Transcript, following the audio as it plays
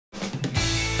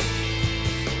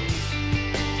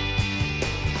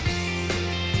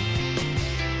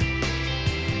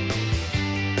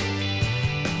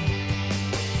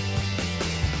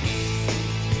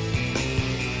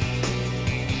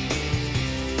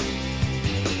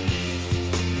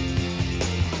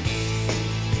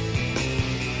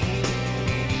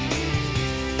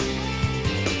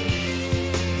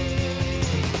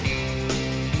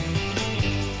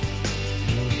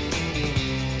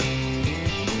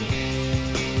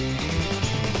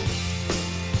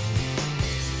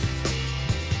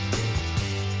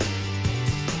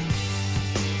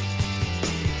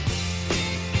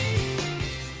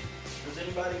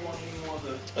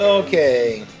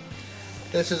Okay,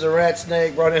 this is a rat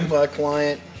snake brought in by a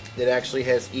client that actually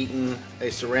has eaten a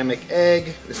ceramic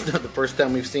egg. This is not the first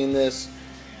time we've seen this.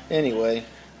 Anyway,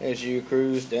 as you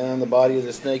cruise down the body of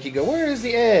the snake, you go, where is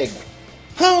the egg?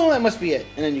 Oh, that must be it.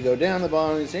 And then you go down the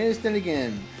bottom and say, it's thin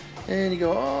again. And you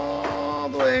go all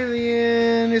the way to the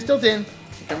end. It's still thin.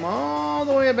 You come all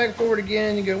the way back forward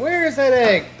again. You go, where is that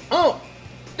egg? Oh,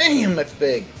 damn, that's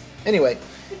big. Anyway,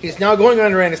 he's now going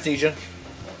under anesthesia.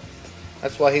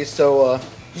 That's why he's so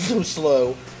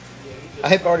slow. I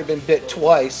have already been bit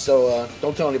twice, so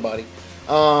don't tell anybody.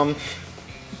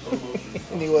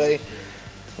 Anyway,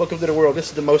 welcome to the world. This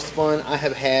is the most fun I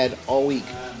have had all week.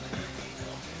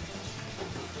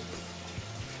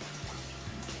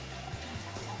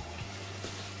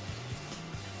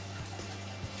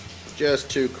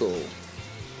 Just too cool.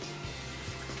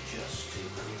 Just too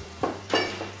cool.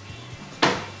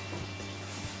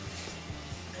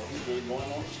 Oh, he's really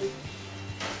going on to sleep.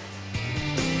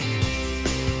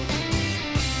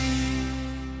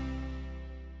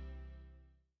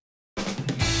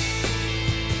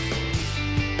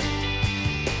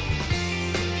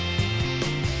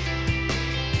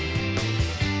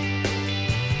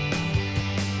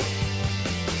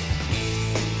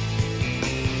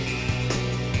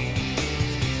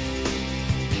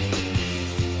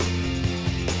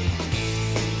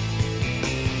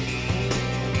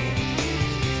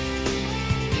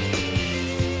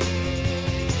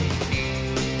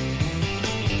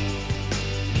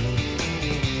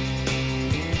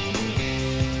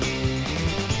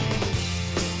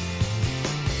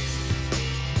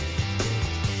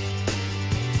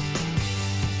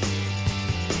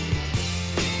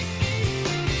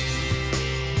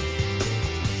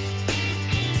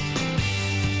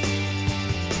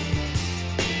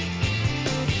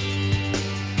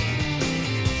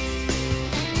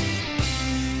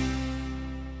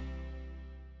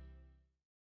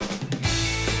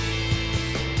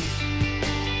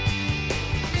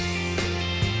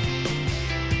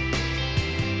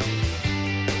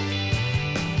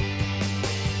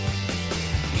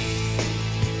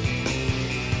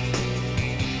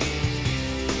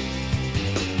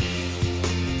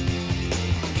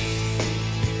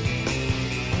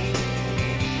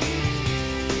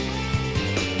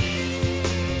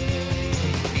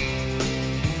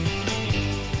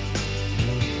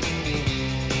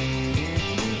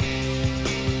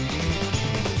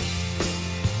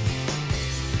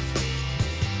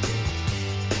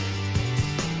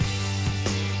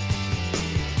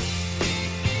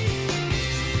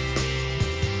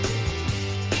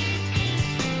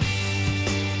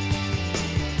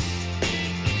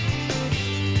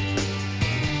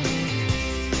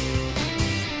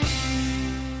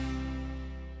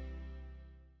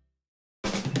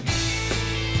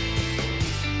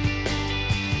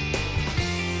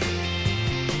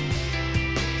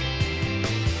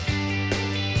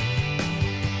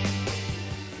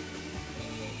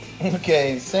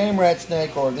 Okay, same rat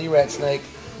snake, or the rat snake,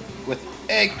 with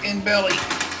egg in belly.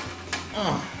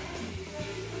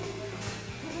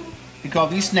 We call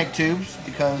these snake tubes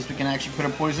because we can actually put a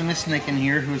poisonous snake in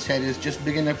here whose head is just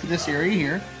big enough for this area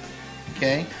here.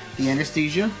 Okay, the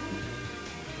anesthesia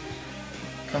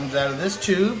comes out of this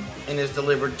tube and is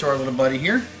delivered to our little buddy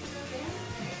here.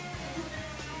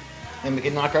 And we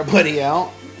can knock our buddy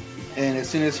out. And as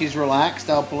soon as he's relaxed,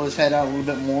 I'll pull his head out a little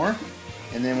bit more.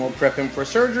 And then we'll prep him for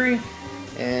surgery,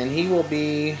 and he will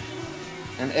be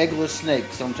an eggless snake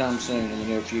sometime soon in the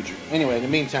near future. Anyway, in the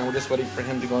meantime, we're just waiting for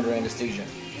him to go under anesthesia.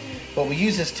 But we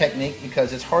use this technique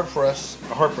because it's hard for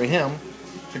him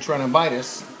to try and bite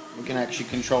us. We can actually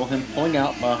control him pulling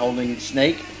out by holding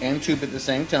snake and tube at the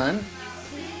same time.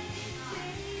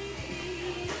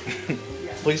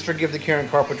 Please forgive the Karen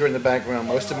Carpenter in the background.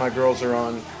 Most of my girls are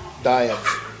on diet.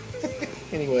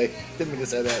 Anyway, didn't mean to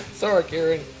say that. Sorry,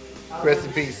 Karen. Rest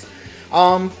in peace.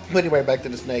 But anyway, back to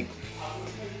the snake.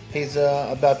 He's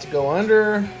about to go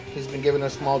under. He's been given a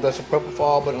small dose of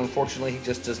propofol, but unfortunately he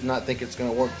just does not think it's going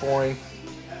to work for him.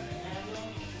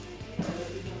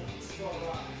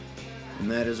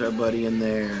 And that is our buddy in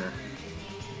there.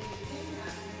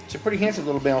 It's a pretty handsome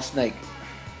little male snake.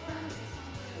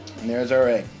 And there's our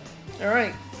egg.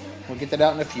 Alright, we'll get that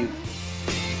out in a few.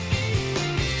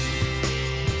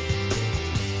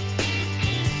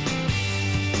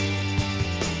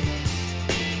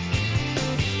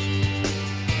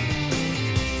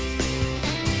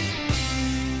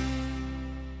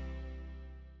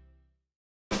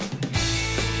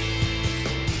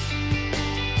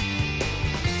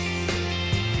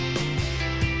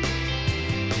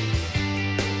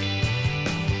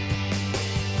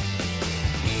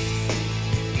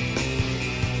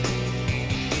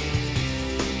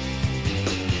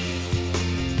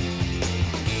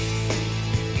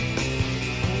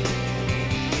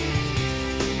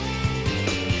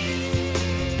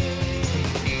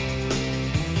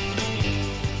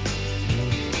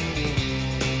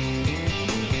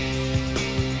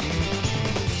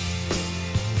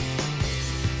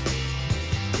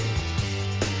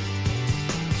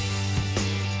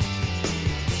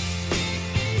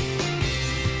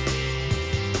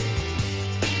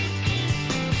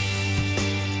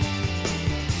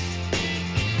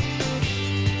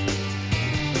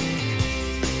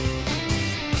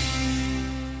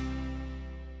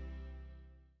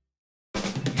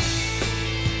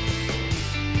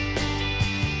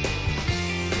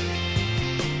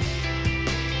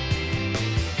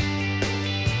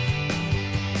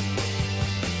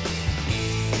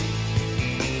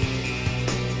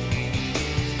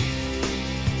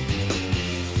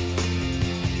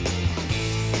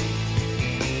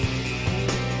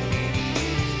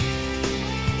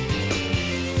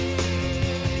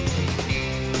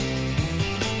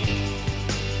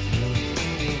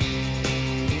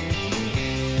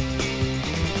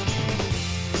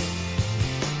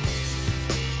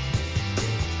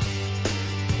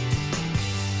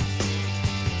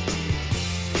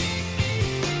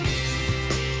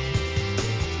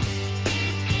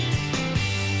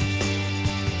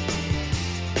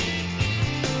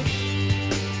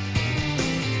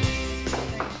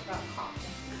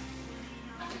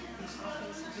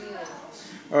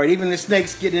 All right, even the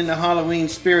snakes get in the Halloween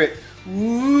spirit.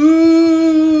 Woo!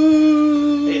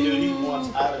 Hey, dude, he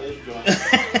wants out of this joint.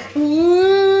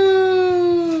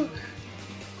 Woo!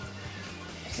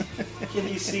 Can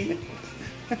he see?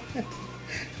 I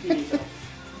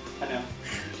know.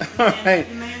 All right.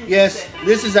 Yes,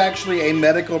 this is actually a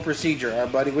medical procedure. Our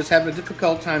buddy was having a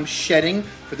difficult time shedding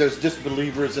for those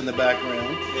disbelievers in the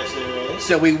background. Yes, there is.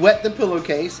 So we wet the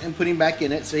pillowcase and put him back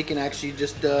in it so he can actually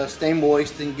just stay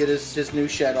moist and get his new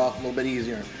shed off a little bit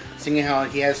easier. Seeing how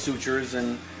he has sutures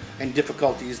and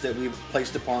difficulties that we've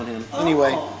placed upon him.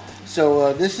 Anyway,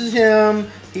 so this is him.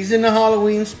 He's in the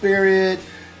Halloween spirit.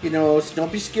 You know, so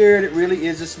don't be scared. It really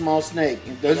is a small snake.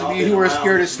 And those of you who are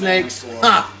scared of snakes,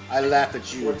 ha! I laugh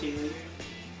at you. 14 weeks.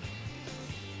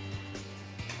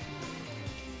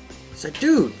 It's like,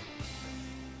 dude,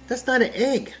 that's not an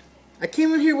egg. I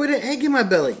came in here with an egg in my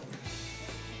belly.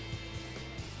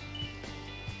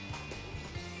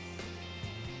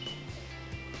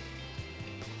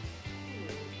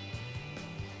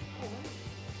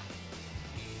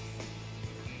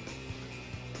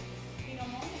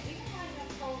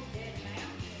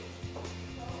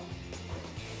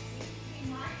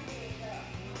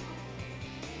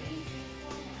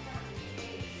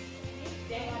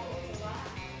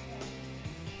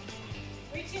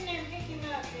 Reach in there and pick him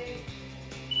up, dude.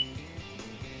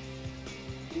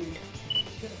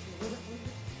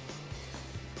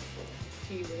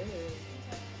 She will.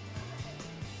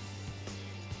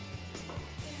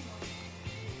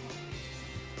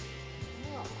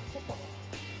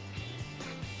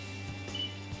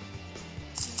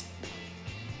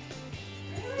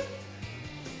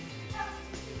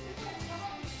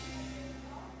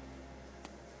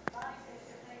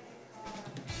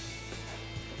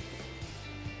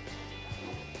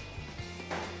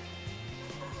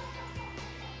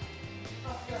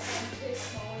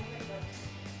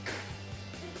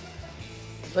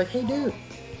 It's like, hey, dude,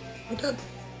 what's up?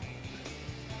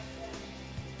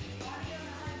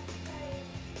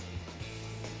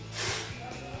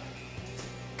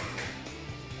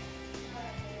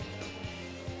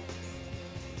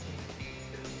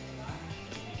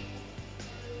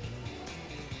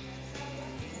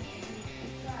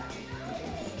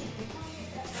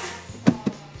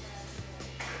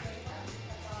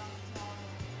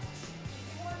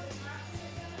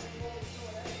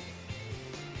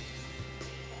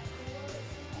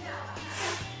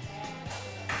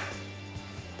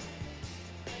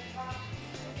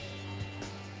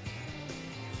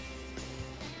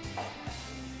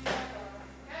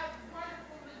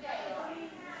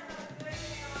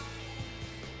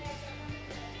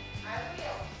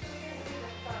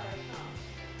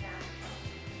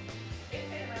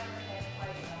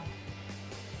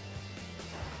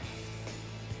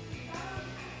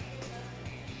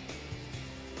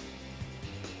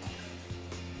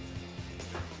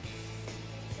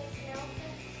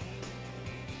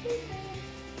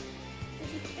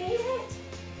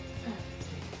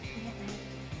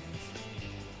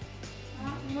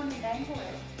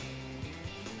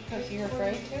 Because you're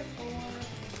afraid to?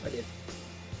 I did.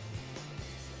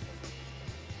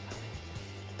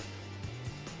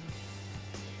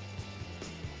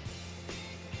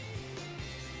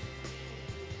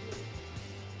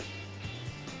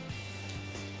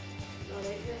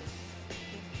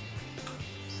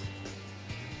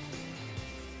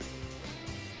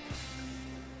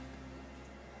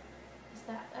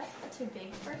 That's too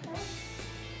big for him.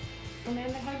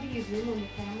 Amanda, how do you zoom on the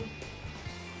camera?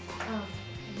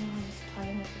 You know, I was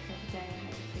playing with it the other day and I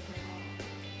had to figure it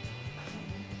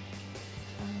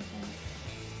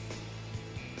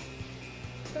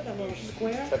out. Put a little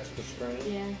square. Touch the screen.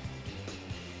 Yeah.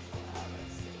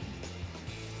 Let's see.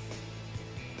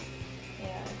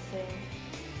 Yeah, let's see.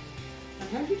 And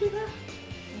how'd you do that?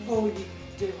 Oh, you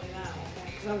do it now,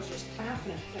 okay? Because I was just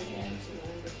tapping it, thinking, Yeah. and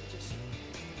it just,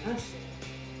 I see.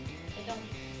 I don't.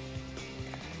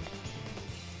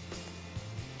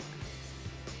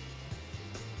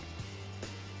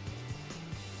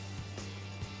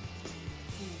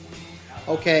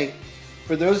 Okay,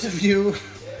 for those of you,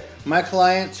 my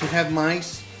clients who have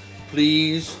mice,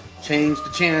 please change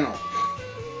the channel.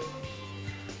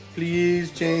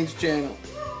 Please change channel.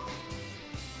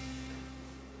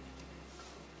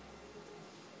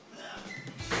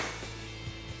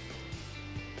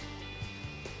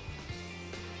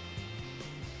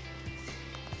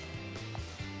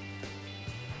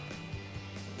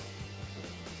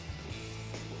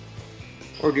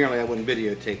 Ordinarily, I wouldn't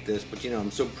videotape this, but you know,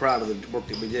 I'm so proud of the work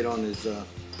that we did on his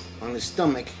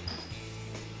stomach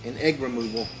and egg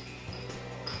removal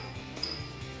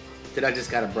that I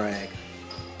just gotta brag.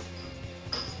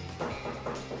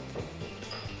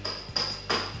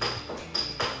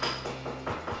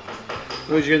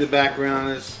 What you hear in the background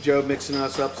is Joe mixing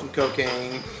us up some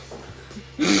cocaine.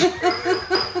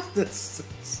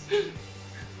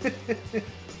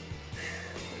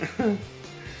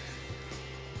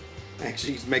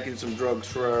 Actually, he's making some drugs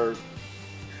for our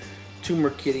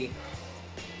tumor kitty.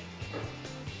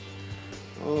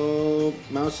 Oh,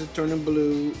 mouse is turning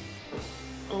blue.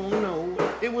 Oh no,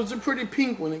 it was a pretty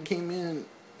pink when it came in.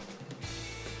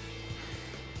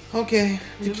 Okay,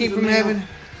 to keep from having...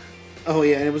 Oh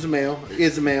yeah, it was a male. It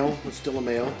is a male. It's still a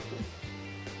male.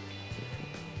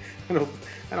 I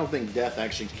don't think death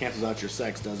actually cancels out your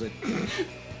sex, does it?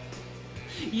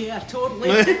 Yeah,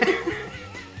 totally. Okay.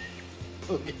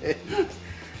 Okay.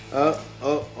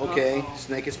 Uh-oh.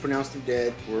 Snake is pronounced him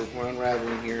dead. We're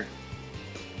unraveling here.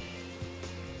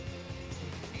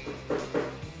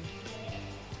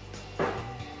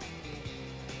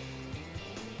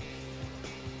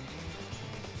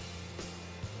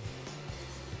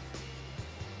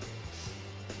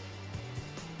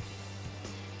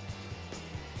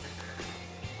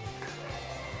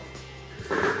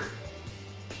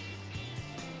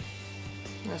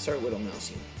 That's our little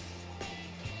mousey.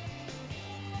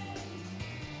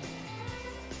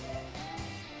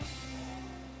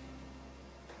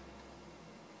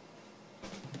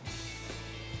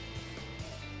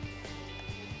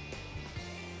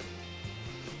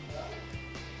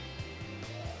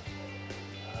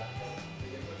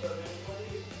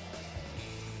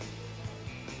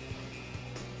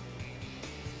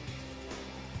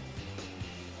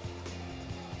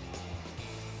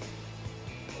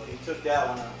 He took that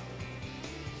one out.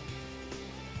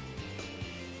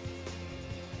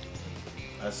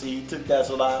 I see he took that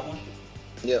live one.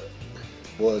 Yep.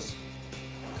 Was.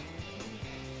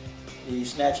 Did you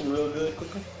snatch him real good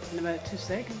quickly? In about 2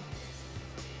 seconds.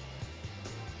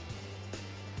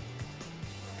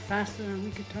 Faster than we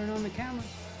could turn on the camera.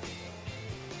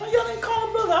 Well, y'all didn't call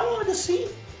him brother. I wanted to see.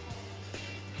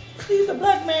 See the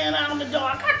black man out in the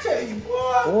dark. I tell you,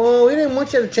 boy. Well, we didn't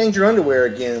want you to change your underwear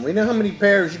again. We know how many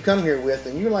pairs you come here with,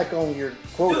 and you're like on your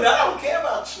quota. Dude, I don't care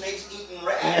about snakes eating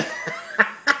rats.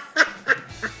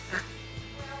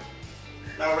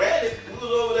 Now, Randy, we was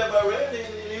over there by Randy,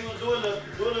 and he was doing the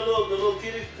little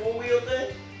kiddie 4-wheel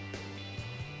thing.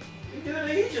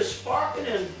 He just sparking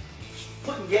and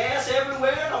putting gas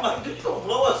everywhere, and I'm like, dude, you gonna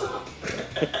blow us up?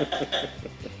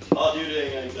 Oh, dude, it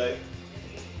ain't anything.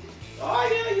 Oh,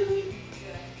 yeah, you.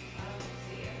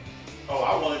 Oh,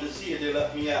 I wanted to see it. They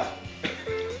left me out.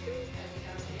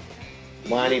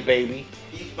 Whiny baby.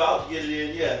 He's about to get it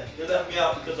in, yeah. They left me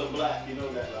out because I'm black. You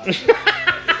know that, right?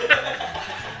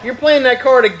 You're playing that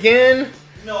card again?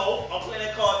 No, I'm playing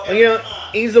that card Well, every you know,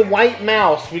 time. he's a white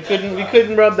mouse. We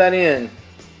couldn't rub that in.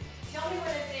 Tell me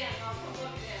when it's in. I'll look it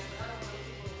in, but I don't want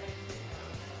people to think.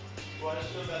 Well, it's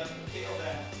still better than the tail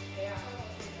down. Yeah.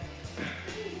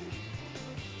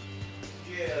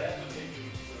 Yeah, that's a picture.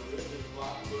 So there's this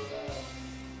block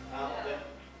out there.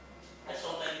 That's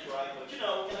something that's right, but you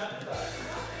know, can I be back?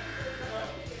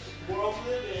 It's the world we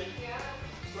live in. Yeah.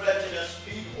 Prejudice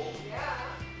people. Yeah.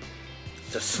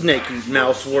 It's a snaky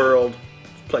mouse world.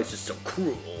 This place is so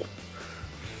cruel.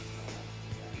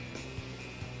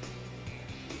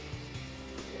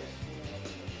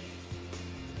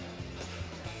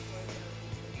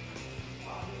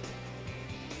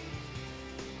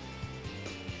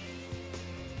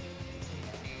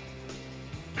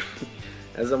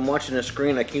 As I'm watching the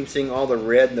screen, I keep seeing all the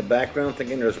red in the background,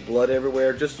 thinking there's blood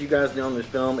everywhere. Just so you guys know in this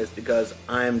film, it's because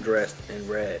I'm dressed in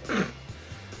red.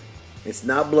 It's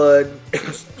not blood,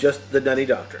 it's just the Nutty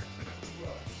Doctor.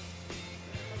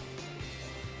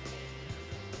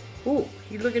 Ooh,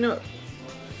 he's looking up.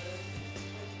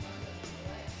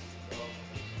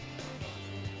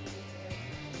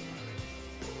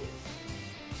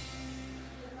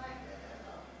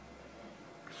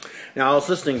 Now, I was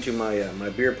listening to my my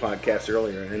beer podcast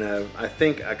earlier, and I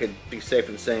think I could be safe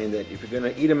in saying that if you're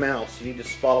going to eat a mouse, you need to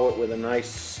swallow it with a nice,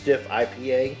 stiff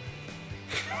IPA.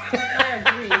 I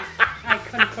agree. I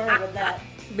concur with that.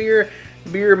 Beer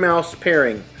mouse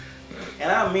pairing. And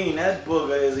I mean, that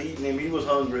booger is eating him. He was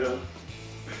hungry, huh?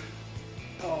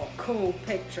 Oh, cool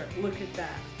picture. Look at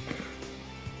that.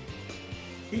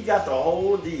 He got the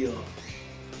whole deal.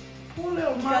 Poor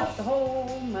little Got mouse. the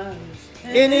whole mouse.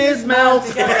 In his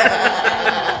mouth.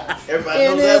 Everybody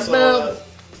In knows his that's all. mouth.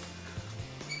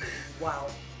 Wow.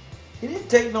 He didn't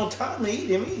take no time to eat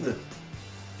him either.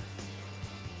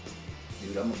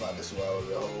 Dude, I'm about to swallow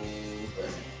the whole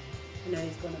thing. And now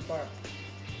he's going to bark.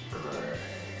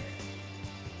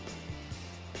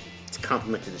 It's a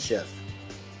compliment to the chef.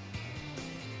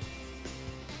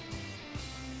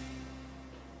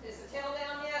 Is the tail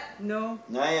down yet? No.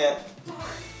 Not yet. Darn.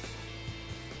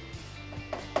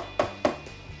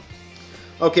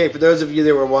 Okay, for those of you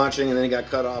that were watching and then it got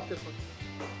cut off.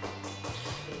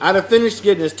 I'd have finished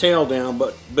getting his tail down,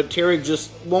 but Terry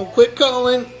just won't quit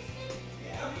calling.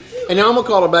 And now I'm going to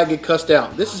call her back and get cussed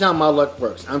out. This is how my luck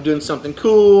works. I'm doing something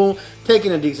cool,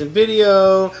 taking a decent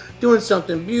video, doing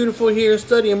something beautiful here,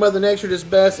 studying Mother Nature this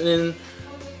best, and then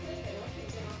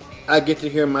I get to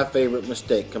hear my favorite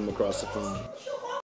mistake come across the phone.